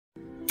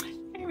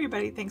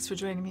everybody, thanks for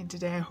joining me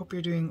today. I hope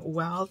you're doing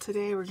well.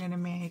 Today we're going to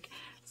make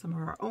some of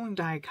our own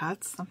die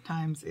cuts.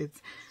 Sometimes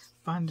it's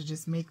fun to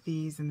just make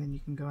these and then you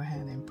can go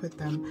ahead and put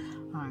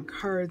them on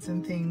cards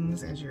and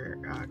things as you're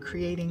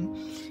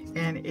creating,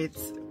 and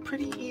it's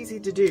pretty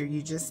easy to do.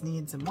 You just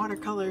need some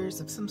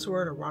watercolors of some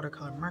sort or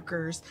watercolor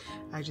markers.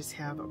 I just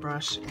have a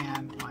brush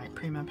and my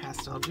Prima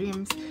Pastel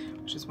Dreams,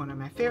 which is one of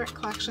my favorite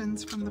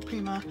collections from the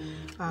Prima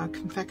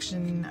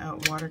confection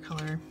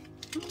watercolor.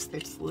 Oops,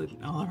 they've slid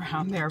all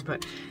around there,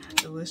 but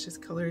delicious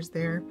colors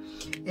there.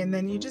 And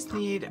then you just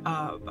need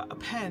a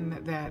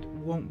pen that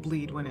won't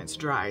bleed when it's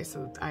dry.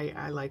 So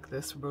I like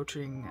this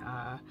Rotring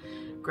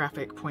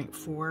Graphic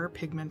 0.4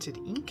 pigmented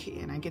ink,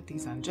 and I get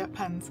these on jet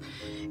pens.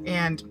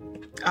 And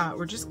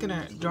we're just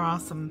gonna draw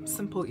some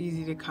simple,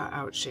 easy to cut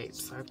out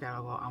shapes. So I've got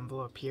a little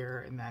envelope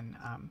here and then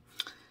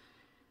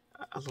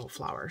a little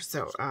flower.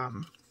 So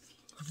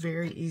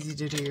very easy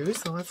to do.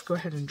 So let's go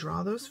ahead and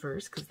draw those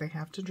first because they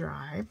have to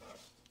dry.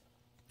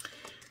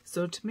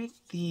 So to make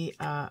the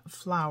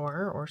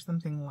flower or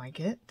something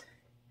like it,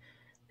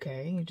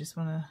 okay, you just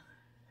want to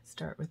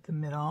start with the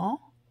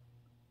middle,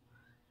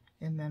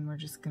 and then we're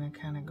just going to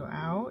kind of go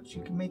out.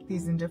 You can make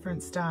these in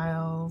different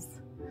styles,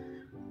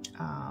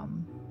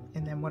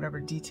 and then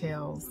whatever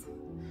details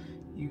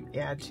you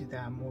add to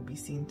them will be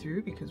seen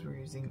through because we're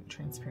using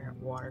transparent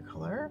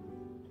watercolor.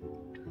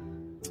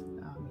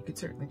 You could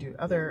certainly do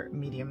other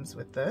mediums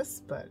with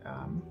this, but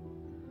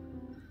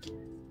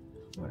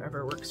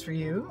whatever works for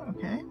you,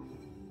 okay?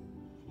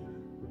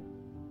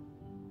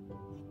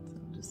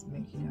 Just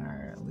making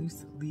our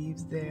loose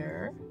leaves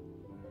there.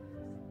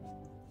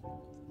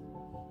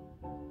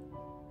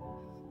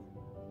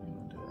 And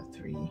we'll do a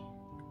three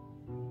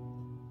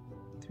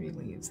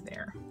leaves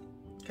there.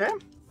 Okay,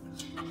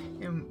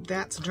 and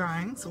that's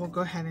drying, so we'll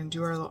go ahead and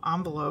do our little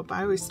envelope.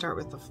 I always start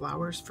with the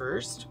flowers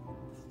first,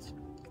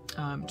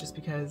 just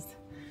because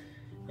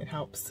it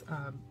helps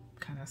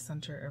kind of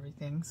center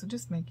everything. So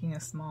just making a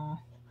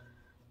small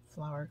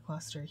flower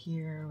cluster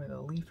here with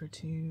a leaf or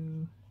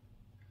two.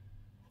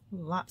 A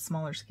lot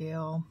smaller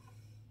scale,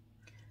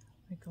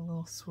 like a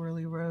little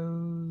swirly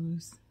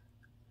rose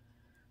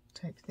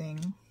type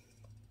thing.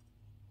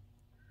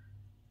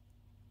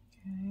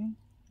 Okay, and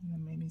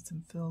then maybe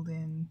some filled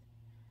in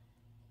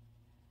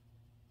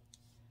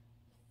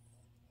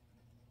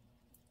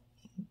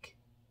ink.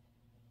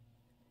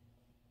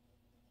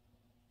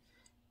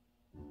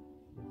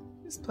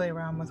 Just play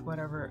around with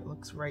whatever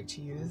looks right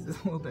to you. This is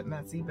a little bit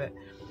messy, but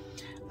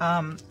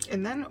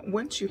and then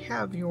once you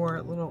have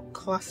your little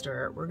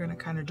cluster, we're going to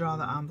kind of draw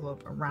the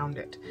envelope around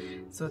it.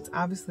 So it's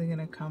obviously going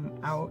to come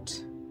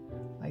out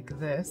like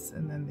this,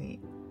 and then the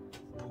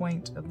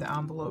point of the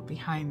envelope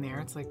behind there,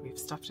 it's like we've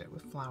stuffed it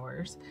with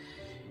flowers.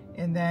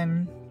 And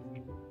then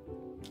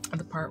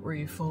the part where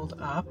you fold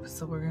up,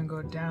 so we're going to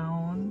go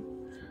down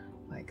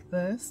like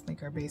this,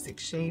 make our basic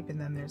shape, and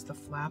then there's the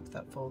flap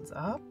that folds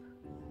up.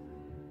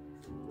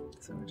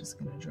 So we're just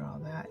going to draw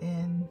that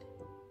in.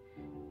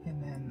 And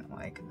then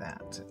like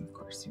that. And of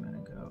course you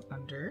want to go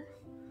under.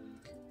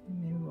 And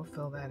maybe we'll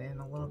fill that in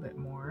a little bit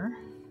more.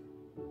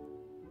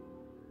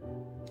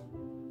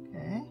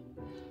 Okay.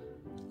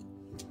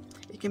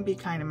 It can be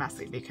kind of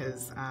messy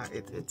because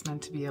it's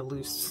meant to be a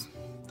loose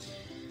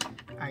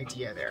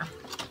idea there.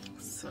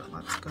 So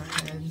let's go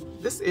ahead.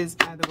 This is,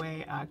 by the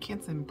way,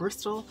 Canson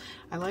Bristol.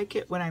 I like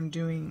it when I'm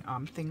doing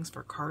things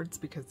for cards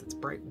because it's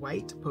bright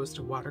white opposed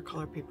to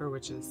watercolor paper,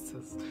 which is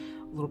a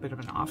little bit of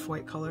an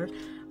off-white color.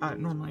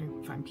 Normally,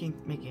 if I'm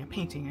making a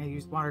painting, I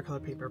use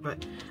watercolor paper,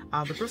 but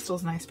the Bristol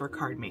is nice for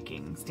card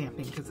making,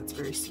 stamping, because it's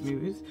very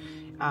smooth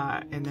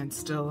and then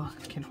still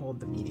can hold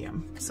the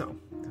medium. So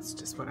that's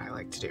just what I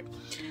like to do.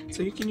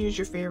 So you can use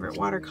your favorite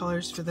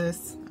watercolors for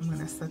this. I'm going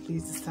to set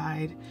these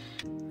aside.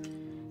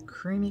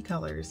 Creamy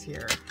colors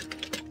here.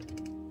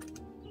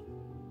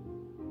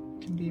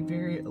 Can be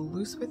very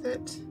loose with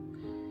it,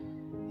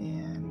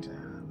 and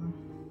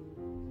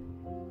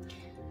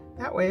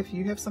that way if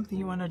you have something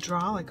you want to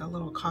draw, like a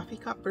little coffee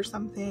cup or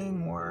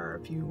something,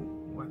 or if you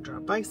want to draw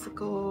a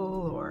bicycle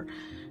or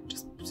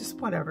just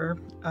whatever,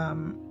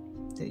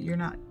 that you're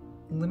not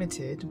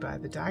limited by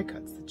the die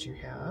cuts that you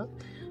have.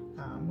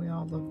 We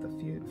all love the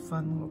few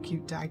fun little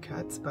cute die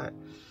cuts, but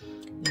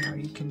you know,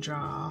 you can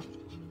draw.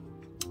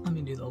 Let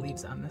me do the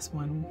leaves on this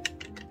one.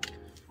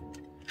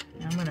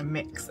 And I'm going to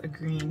mix a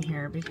green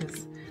here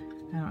because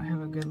I don't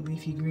have a good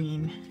leafy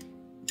green.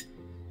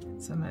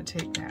 So I'm going to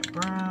take that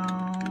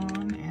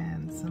brown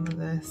and some of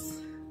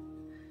this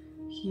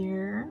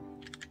here.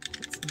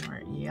 Put some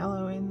more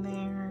yellow in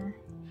there.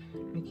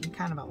 Making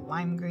kind of a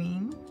lime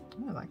green.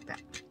 I like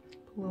that.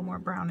 Put a little more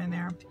brown in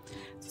there.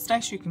 So it's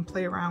nice you can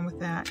play around with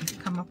that and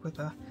come up with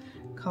a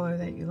color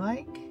that you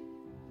like.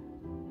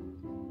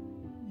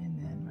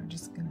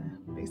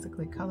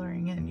 Basically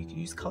coloring in. You can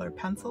use colored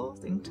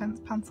pencils,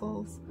 Inktense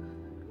pencils.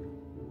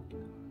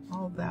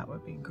 All of that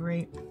would be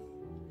great.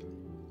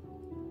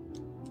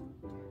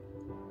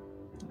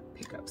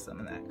 Pick up some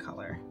of that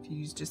color. If you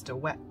use just a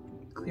wet,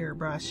 clear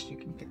brush, you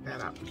can pick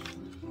that up.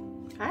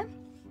 Okay.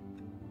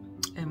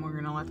 and we're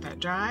gonna let that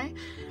dry.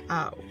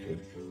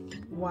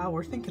 While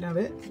we're thinking of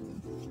it,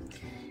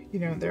 you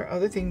know, there are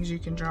other things you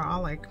can draw,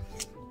 like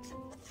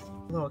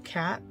little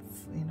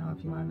cats, you know,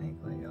 if you want to make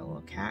like a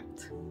little cat,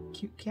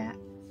 cute cat.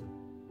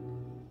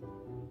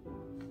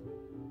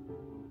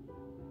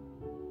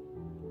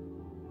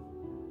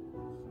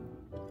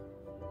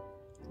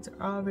 These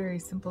are all very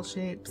simple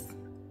shapes.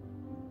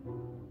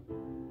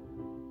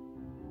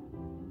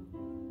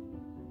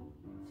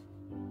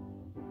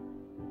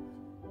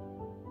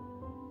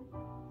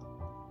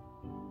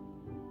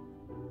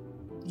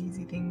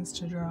 Easy things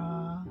to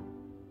draw.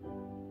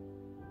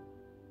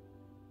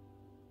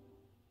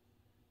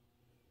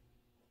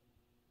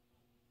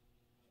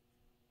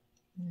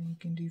 And then you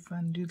can do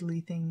fun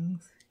doodly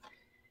things.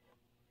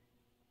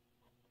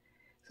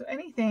 So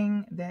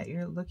anything that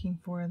you're looking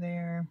for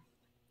there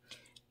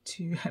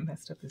to, I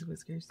messed up his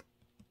whiskers.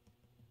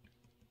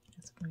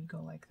 That's when we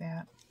go like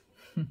that.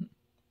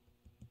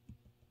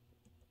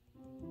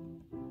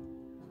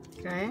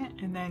 Okay,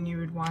 and then you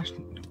would wash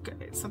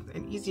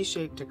an easy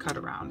shape to cut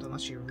around,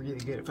 unless you're really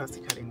good at fussy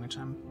cutting, which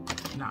I'm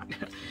not.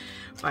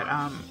 But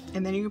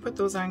and then you can put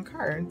those on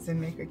cards and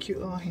make a cute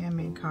little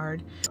handmade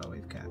card. So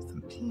we've got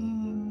some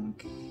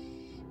pink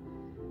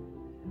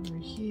over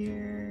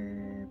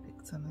here.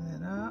 Pick some of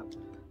that up.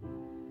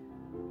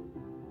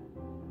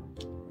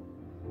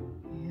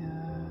 We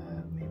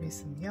have maybe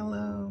some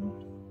yellow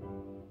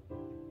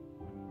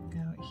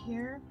out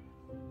here.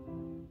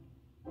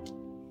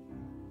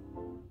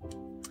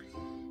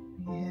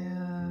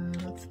 Yeah,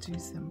 let's do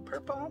some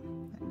purple.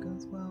 That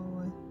goes well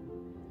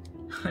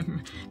with...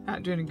 I'm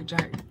not doing a good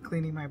job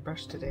cleaning my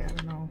brush today. I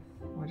don't know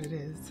what it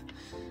is.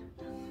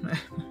 Let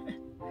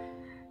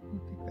me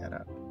pick that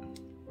up.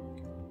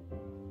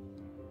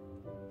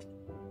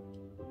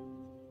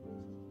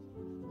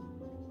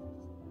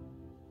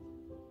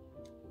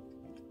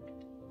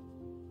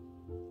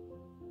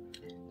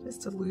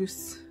 Just a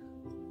loose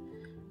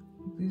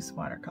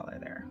watercolor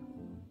there.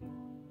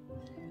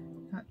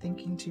 Not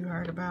thinking too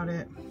hard about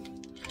it.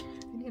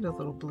 I need a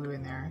little blue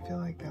in there. I feel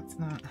like that's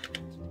not...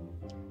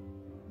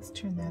 Let's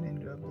turn that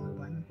into a blue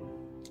one.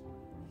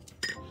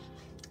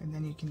 And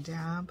then you can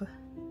dab.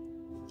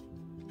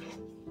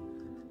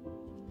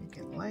 Make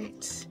it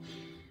light.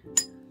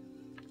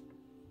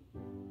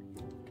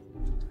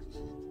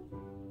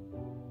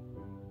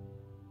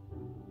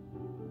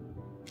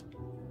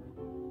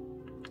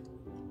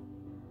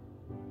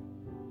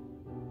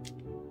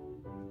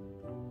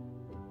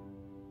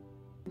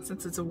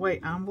 Since it's a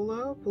white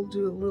envelope, we'll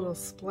do a little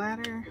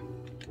splatter.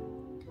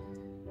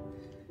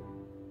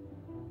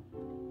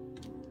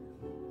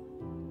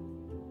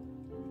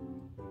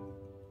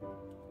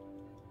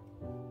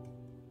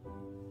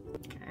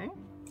 Okay,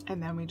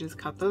 and then we just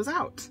cut those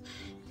out.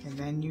 And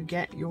then you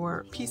get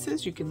your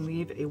pieces. You can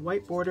leave a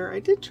white border. I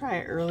did try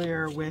it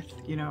earlier with,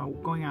 you know,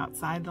 going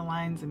outside the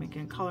lines and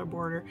making a color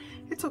border.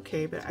 It's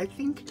okay, but I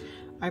think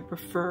I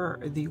prefer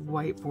the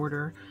white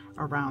border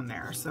around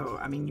there. So,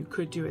 I mean, you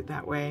could do it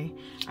that way.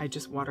 I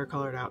just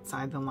watercolored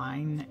outside the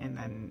line, and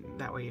then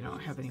that way you don't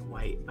have any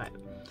white. But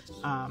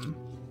I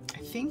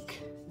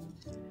think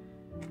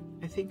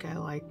I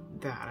like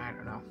that. I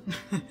don't know.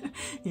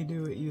 You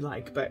do what you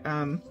like. But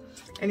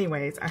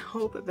anyways, I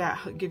hope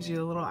that gives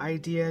you a little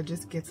idea.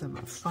 Just get some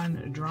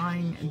fun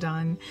drawing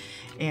done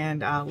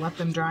and let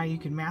them dry. You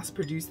can mass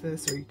produce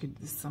this, or you could,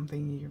 this is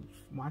something you're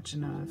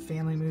watching a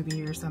family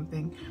movie or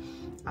something.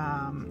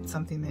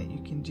 Something that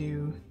you can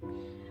do,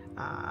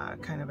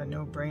 kind of a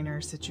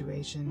no-brainer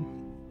situation.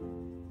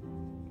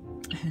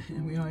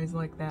 We always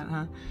like that,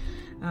 huh?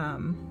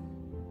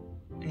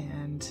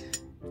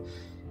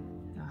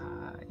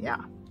 Yeah,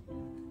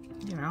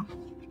 you know,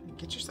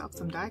 get yourself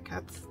some die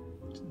cuts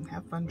and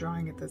have fun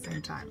drawing at the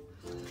same time.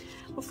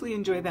 Hopefully you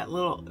enjoyed that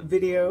little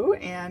video,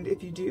 and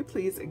if you do,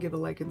 please give a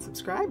like and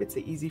subscribe. It's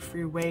an easy,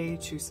 free way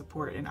to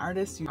support an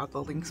artist. You have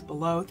the links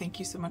below. Thank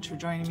you so much for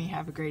joining me.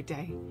 Have a great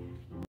day.